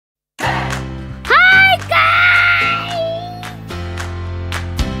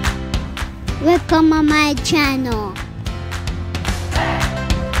welcome on my channel.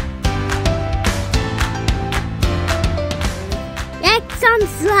 Like,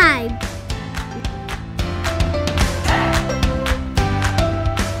 subscribe.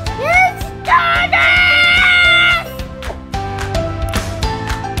 Let's start it!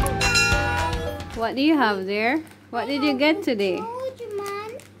 What do you have there? What did you get today? Told you,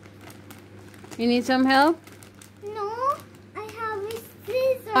 man. You need some help? No, I have a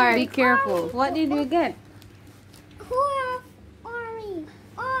scissors. Alright, be careful. What did you get? Who have army?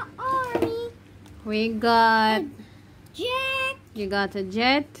 Army. We got... Jet. You got a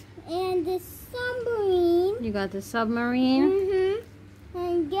jet. And the submarine. You got the submarine.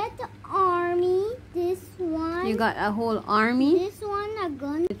 And get the army. This one. You got a whole army. This one a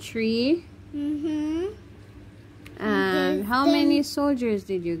gun. A tree. And This how thing. many soldiers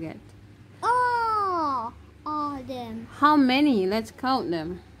did you get? Oh, all of them. How many? Let's count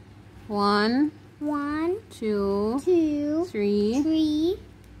them. 1, 1, 2, 2, 3, 3,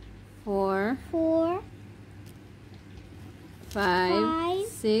 4, 4, 5,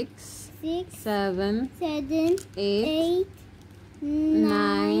 6, 6, 7, 7, 8, 8,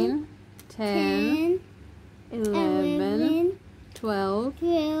 9, 10, 10, 11, 12,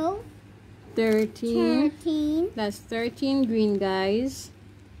 12, 13. 13. That's 13 green guys.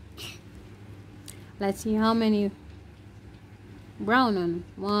 Let's see how many brown ones.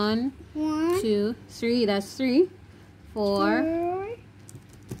 1, 1, 2, 3. That's 3. 4, 4,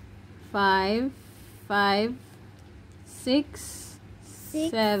 5, 5, 6,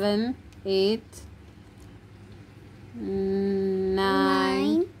 6, 7, 8, 9,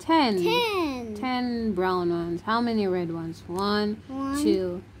 9, 10. 10. 10 brown ones. How many red ones? 1, 1,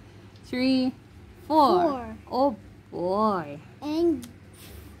 2, 3, 4. 4. Oh boy. And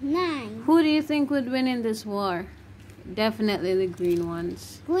 9. Who do you think would win in this war? Definitely the green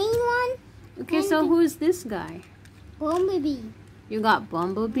ones. Green one, Okay, so who's this guy? bumblebee. You got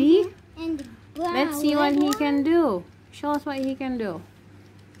Bumblebee? And the brown Let's see what red he one. can do. Show us what he can do.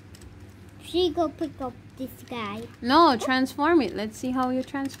 She go pick up this guy. No, transform it. Let's see how you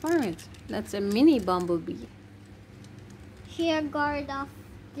transform it. That's a mini Bumblebee. She a guard of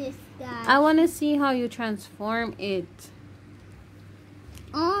this guy. I want to see how you transform it.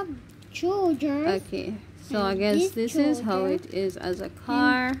 Soldiers. Okay, so I And guess this this is how soldier. it is as a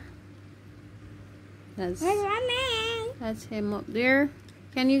car. That's him up there.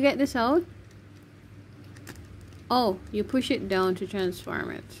 Can you get this out? Oh, you push it down to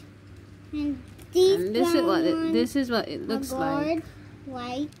transform it. And these And this is what it looks like. guard,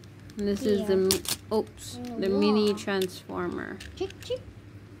 white. And this is the the Wow. mini transformer. Chick chick.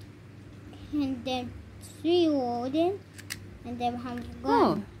 And then 3 wooden. And then have a gun.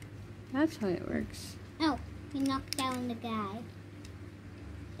 Oh, that's how it works. Oh, he knocked down the guy.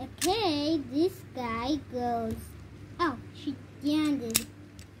 Okay, this guy goes. Oh, she landed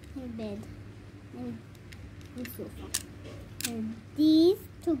in bed. And the sofa. And these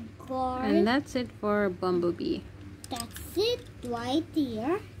two guards. And that's it for Bumblebee. That's it right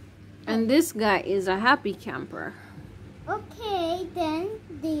there. And this guy is a happy camper. Okay, then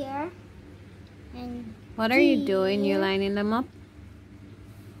there. And What are you doing? You there. lining them up?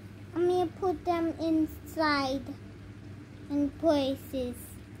 I'm gonna put them inside in places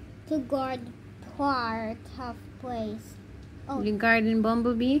to guard part of place. Oh. You guarding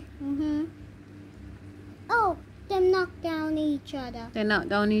Bumblebee? Oh, them knock down each other. They knock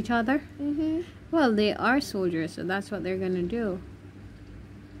down each other? Mm-hmm. Well, they are soldiers, so that's what they're gonna do.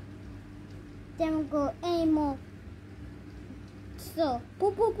 Them go aim. So,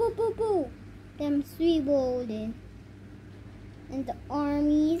 boo boo boo boo boo. Them 3 rolling. And the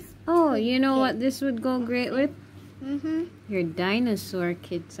armies. Oh, you know what this would go great with? Mm-hmm. Your dinosaur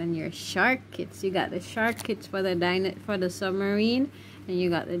kits and your shark kits. You got the shark kits for the submarine, and you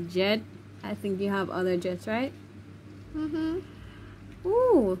got the jet. I think you have other jets, right? Mm-hmm.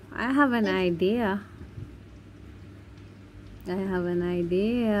 Ooh, I have an idea. I have an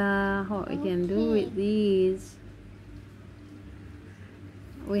idea what we can do with these.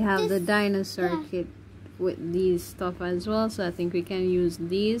 We have the dinosaur kit with these stuff as well, so I think we can use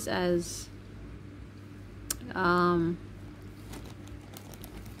these as a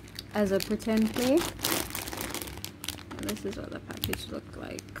pretend plate. This is what the package looked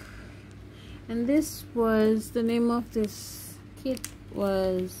like. And this was, the name of this kit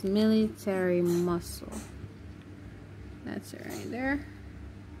was Military Muscle. That's it right there.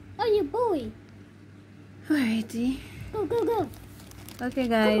 Oh, you boy. Alrighty. Go, go, go. Okay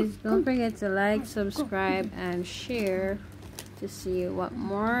guys, don't forget to like, subscribe, and share to see what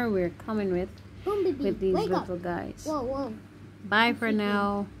more we're coming with Bumblebee, these wake little up. guys. Whoa, whoa. Bye for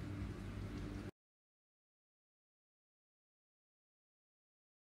now.